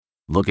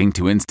Looking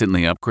to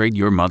instantly upgrade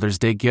your Mother's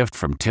Day gift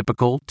from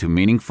typical to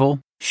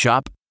meaningful?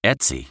 Shop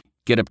Etsy.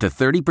 Get up to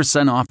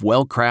 30% off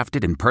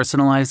well-crafted and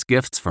personalized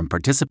gifts from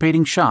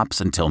participating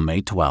shops until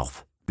May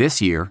 12th. This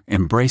year,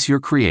 embrace your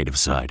creative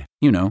side.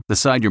 You know, the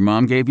side your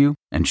mom gave you.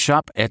 And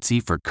shop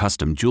Etsy for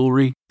custom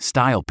jewelry,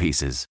 style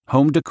pieces,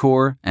 home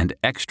decor, and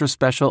extra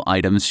special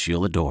items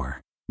she'll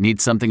adore.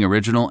 Need something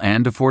original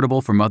and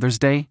affordable for Mother's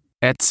Day?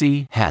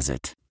 Etsy has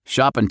it.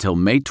 Shop until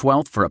May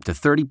 12th for up to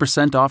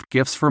 30% off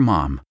gifts for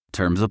mom.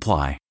 Terms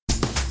apply.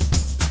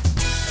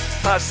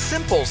 A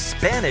simple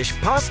Spanish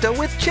pasta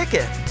with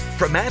chicken.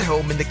 From At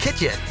Home in the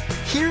Kitchen,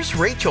 here's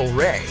Rachel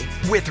Ray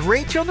with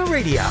Rach on the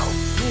Radio.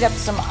 Heat up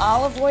some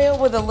olive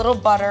oil with a little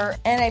butter,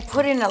 and I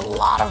put in a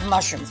lot of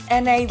mushrooms,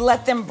 and I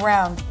let them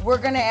brown. We're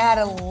gonna add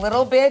a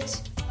little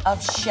bit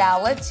of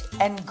shallot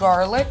and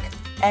garlic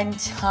and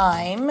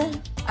thyme.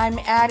 I'm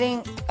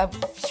adding a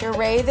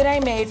puree that I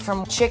made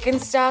from chicken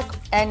stock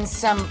and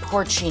some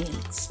porcini.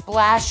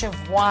 Splash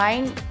of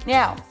wine.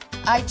 Now,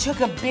 I took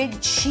a big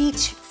cheat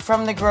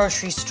from the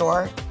grocery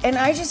store, and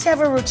I just have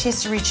a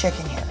rotisserie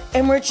chicken here.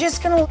 And we're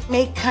just gonna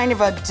make kind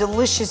of a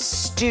delicious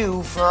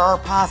stew for our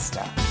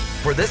pasta.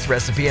 For this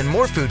recipe and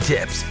more food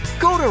tips,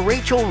 go to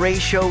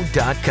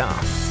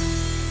RachelRayShow.com.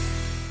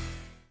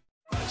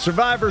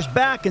 Survivor's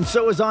back, and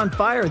so is On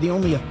Fire, the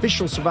only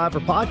official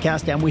Survivor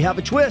podcast, and we have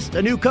a twist,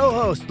 a new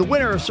co-host, the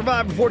winner of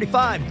Survivor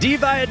 45, Dee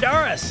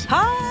Valladares.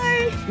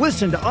 Hi!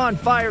 Listen to On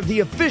Fire, the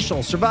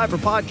official Survivor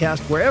podcast,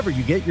 wherever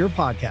you get your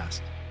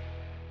podcast.